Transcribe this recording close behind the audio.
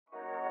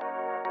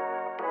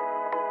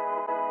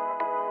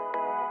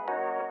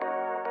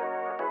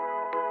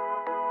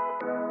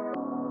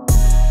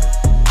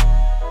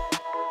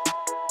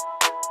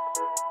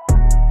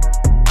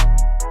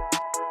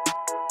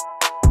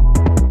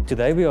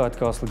Today we are at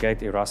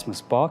Castlegate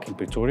Erasmus Park in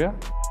Pretoria.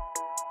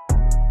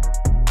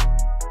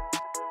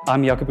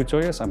 I'm Jaco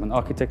Pretorius, I'm an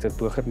architect at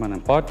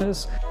Boogertman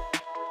Partners.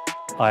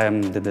 I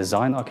am the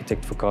design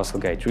architect for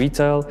Castlegate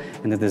Retail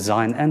and the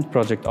design and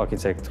project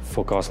architect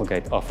for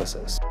Castlegate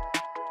Offices.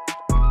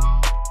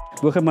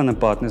 Boogertman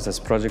Partners has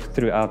projects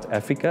throughout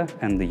Africa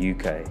and the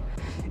UK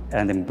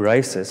and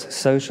embraces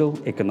social,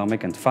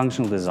 economic and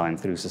functional design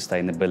through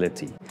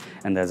sustainability,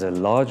 and has a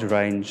large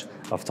range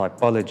of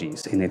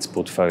typologies in its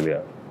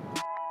portfolio.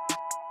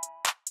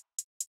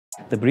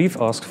 The brief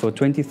asked for a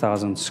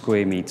 20,000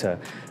 square meter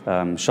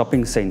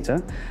shopping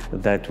centre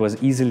that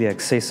was easily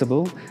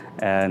accessible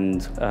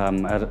and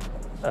had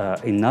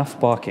enough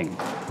parking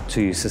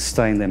to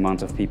sustain the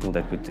amount of people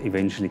that would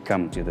eventually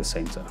come to the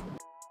centre.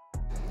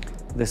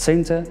 The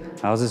centre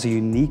houses a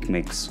unique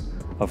mix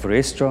of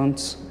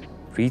restaurants,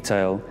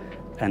 retail,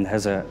 and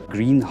has a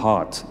green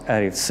heart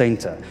at its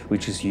centre,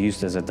 which is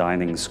used as a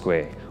dining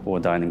square or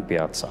dining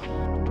piazza.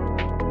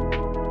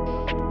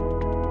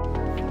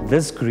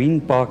 This green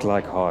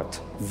park-like heart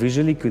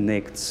visually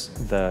connects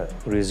the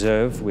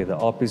reserve where the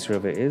Apis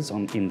River is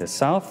in the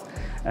south,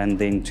 and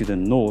then to the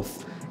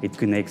north it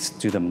connects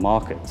to the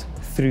market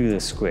through the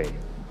square.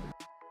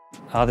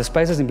 How the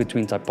spaces in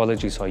between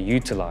typologies are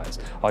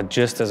utilised are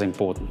just as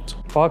important.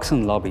 Parks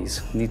and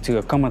lobbies need to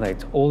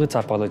accommodate all the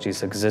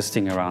typologies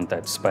existing around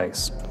that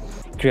space,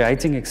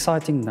 creating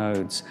exciting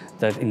nodes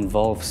that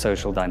involve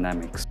social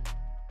dynamics.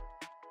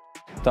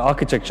 The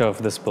architecture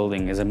of this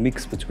building is a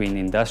mix between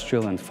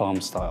industrial and farm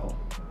style.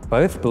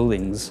 Both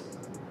buildings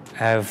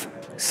have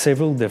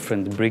several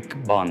different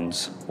brick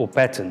bonds or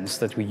patterns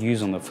that we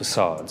use on the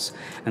facades,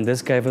 and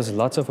this gave us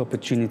lots of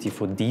opportunity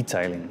for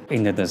detailing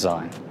in the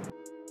design.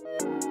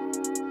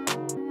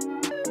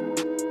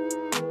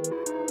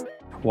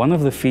 One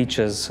of the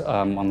features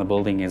on the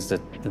building is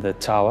the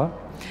tower.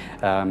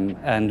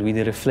 And we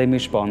did a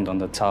Flemish bond on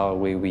the tower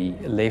where we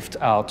left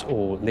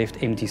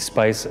empty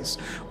spaces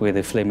where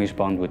the Flemish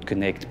bond would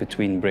connect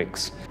between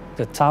bricks.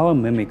 The tower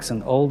mimics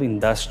an old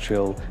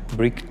industrial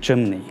brick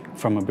chimney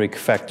from a brick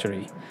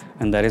factory,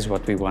 and that is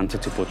what we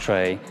wanted to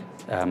portray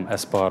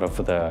as part of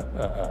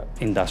the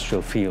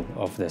industrial feel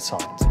of the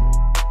site.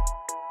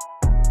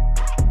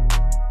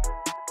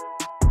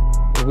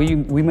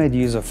 We made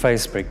use of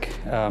face brick,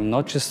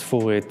 not just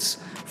for its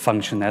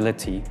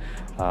functionality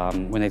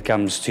when it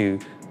comes to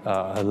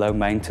low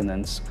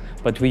maintenance,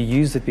 but we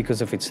used it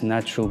because of its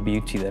natural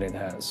beauty that it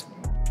has.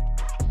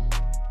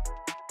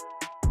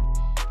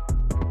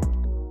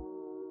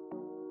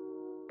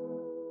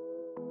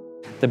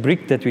 The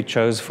brick that we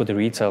chose for the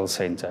retail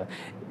centre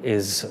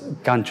is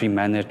country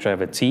Manor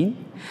Travertine,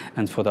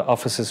 and for the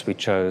offices we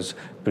chose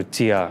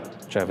Protea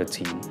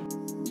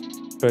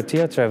Travertine.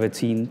 Protea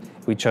Travertine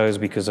we chose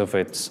because of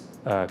its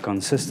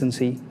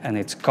consistency and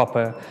its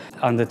copper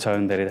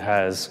undertone that it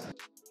has.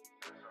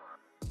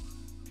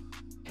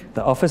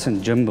 The office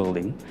and gym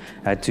building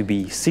had to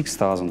be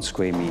 6,000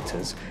 square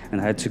meters and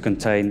had to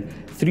contain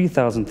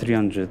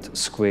 3,300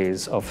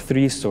 squares of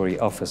 3-story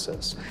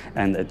offices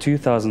and a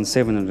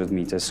 2,700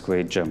 meter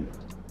square gym.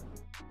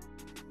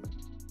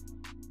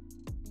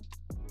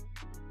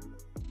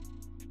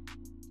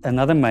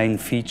 Another main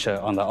feature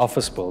on the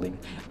office building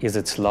is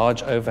its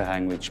large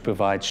overhang, which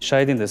provides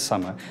shade in the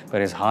summer but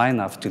is high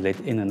enough to let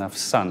in enough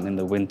sun in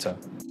the winter.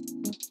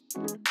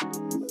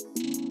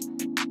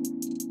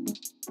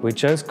 We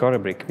chose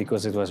Corobrik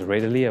because it was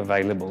readily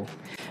available,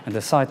 and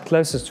the site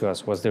closest to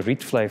us was the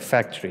Rietvlei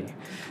factory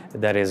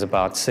that is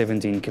about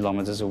 17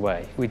 kilometers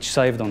away, which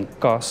saved on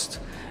cost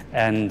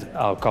and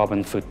our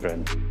carbon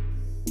footprint.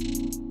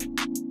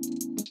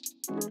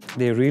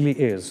 There really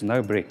is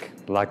no brick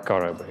like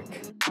Corobrik.